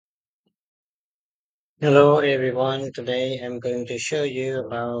Hello everyone, today I'm going to show you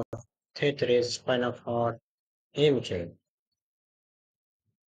about Tethered spinal cord imaging.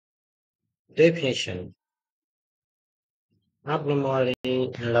 Definition: abnormally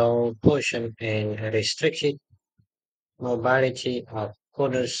low position and restricted mobility of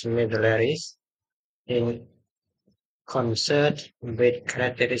conus medullaris in concert with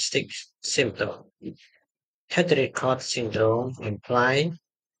characteristic symptoms. Tethered cord syndrome implies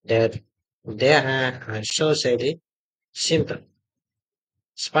that there are associated symptoms.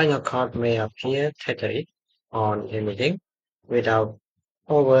 Spinal cord may appear tethered on imaging without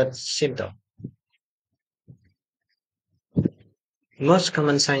overt symptoms. Most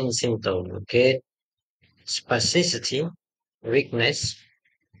common signs and symptoms: gait, spasticity, weakness,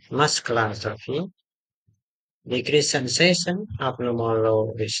 muscular atrophy, decreased sensation, abnormal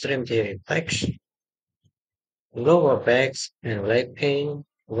low extremity reflex, lower back and leg pain,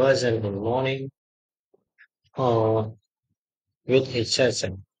 worsen in morning or with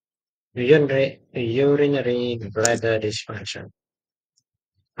exertion, urinary bladder dysfunction.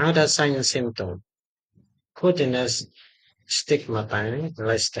 Other signs and symptoms: cutinous stigmatine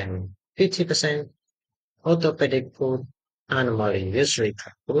less than 50%, orthopedic foot anomaly usually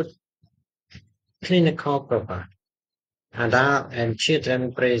foot, clinical profile. Adult and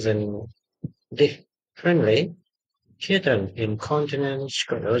children present differently. Children incontinence,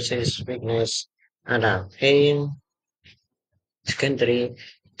 sclerosis, weakness, adult pain, secondary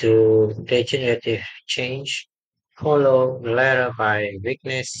to degenerative change, followed later by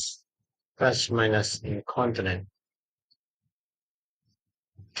weakness plus minus incontinence.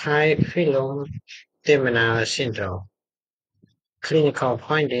 High phylum terminal syndrome. Clinical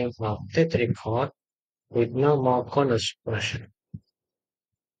finding of tetrachord cord with normal conus pressure.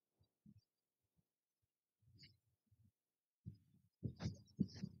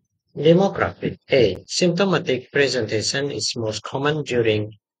 Demographic: A. Symptomatic presentation is most common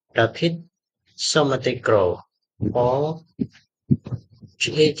during rapid somatic growth or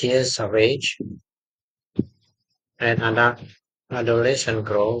 8 years of age and adolescent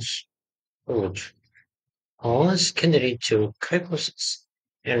growth age, or secondary to kyphosis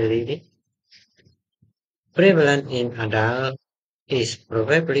and leading. Prevalent in adult is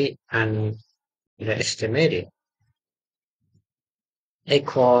probably underestimated.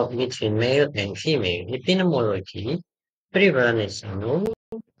 Equal between male and female. Epidemiology: prevalence is unknown,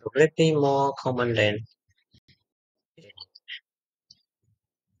 probably more common than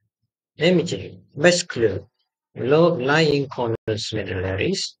imaging. Best clue: low-lying conus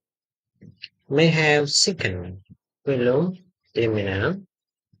medullaris may have sickened filum terminal,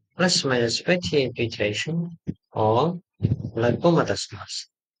 plus minus fatty infiltration, or lipometastasis,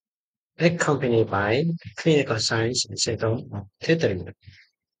 accompanied by clinical signs and symptoms of tetanus,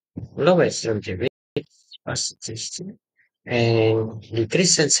 lower extremity spasticity, and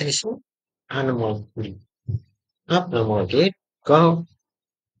decreased sensation, anomaly, abnormal gait, gout,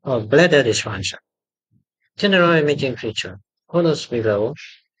 or bladder dysfunction. General imaging feature: conus below,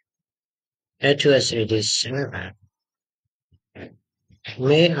 A2S3D cinema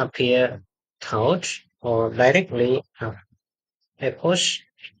may appear taut or directly opposed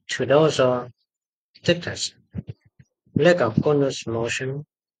to those of tetanus. Lack of conus motion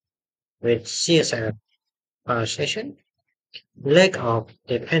with CSF pulsation. Lack of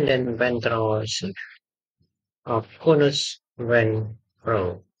dependent ventral shift of conus when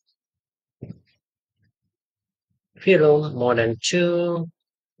grown. Film more than 2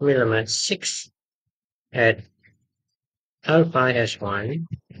 mm 6 at alpha S1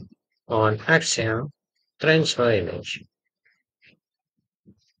 on axial transfer image.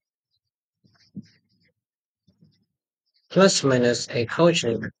 Plus minus a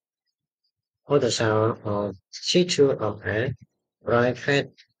coaching ultrasound of C2 of a right fat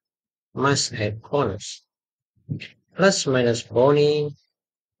mass at corners. Plus minus bony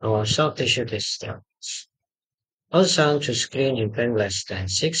or soft tissue disturbance. Ultrasound to screen infant less than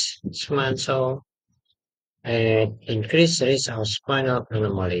 6 months old and increased risk of spinal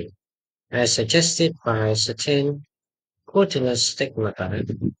anomaly, as suggested by certain cutinous stigmata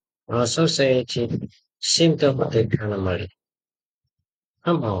or associated symptomatic anomaly.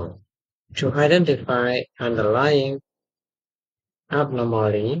 Come on, to identify underlying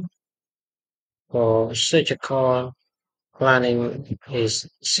abnormality for surgical planning is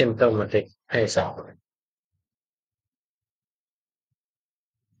symptomatic exam.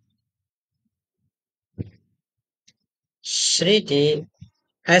 3D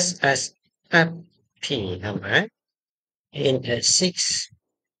SSFP number in a 6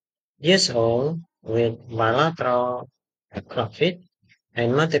 years old with bilateral profit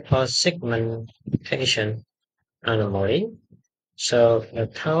and multiple segmentation anomaly, so a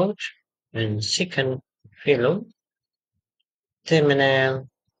third and second filum terminal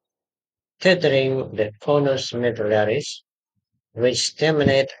tethering the conus medullaris, which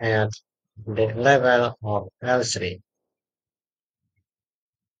terminate at the level of L3.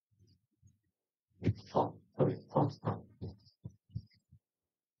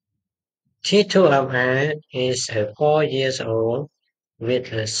 T2MA is a 4 years old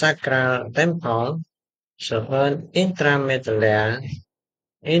with a sacral temple, so an intramedullary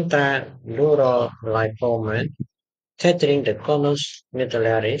intradural lipoma tethering the conus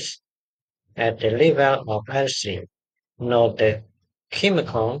medullaris at the level of L3. Note the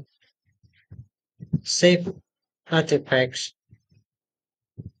chemical safe artifacts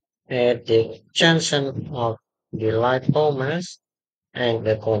at the junction of the lipomas and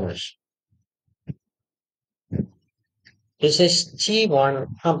the conus. This is T1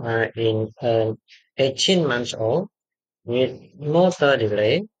 Hummer in an 18 months old with motor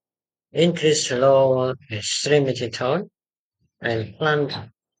delay, increased lower extremity tone, and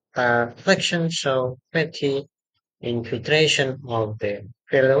plantar flexion show fatty infiltration of the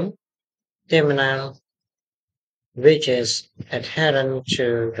filum terminal, which is adherent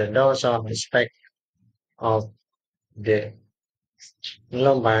to the dorsal aspect of the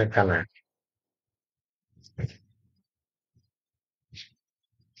lumbar canal.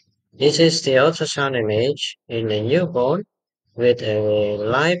 This is the ultrasound image in a newborn with a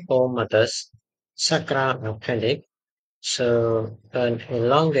lipomatous sacral appendix, so an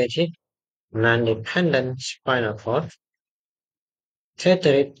elongated, non-dependent spinal cord,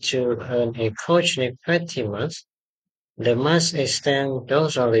 tethered to an echogenic fatty mass. The mass extends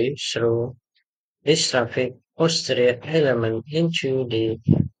dorsally through dystrophic posterior element into the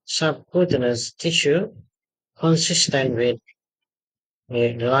subcutaneous tissue, consistent with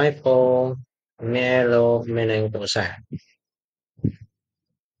a lipomyelomeningocele.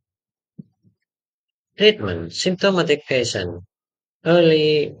 Treatment: symptomatic patient,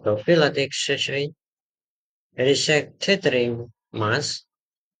 early prophylactic surgery, resect tethering mass,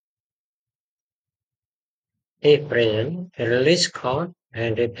 if present, release cord,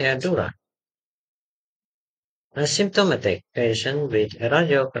 and repair dura. Asymptomatic patient with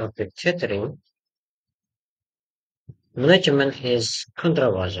radiographic tethering, management is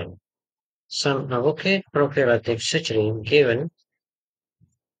controversial. Some advocate prophylactic surgery given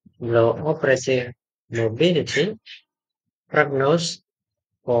low operative mobility prognosis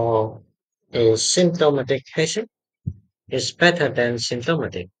for a symptomatic patient is better than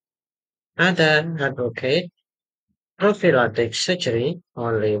symptomatic. Others advocate prophylactic surgery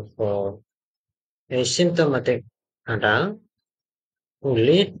only for asymptomatic adult who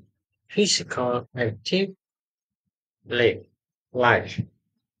lead physical active life.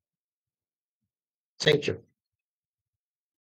 Thank you.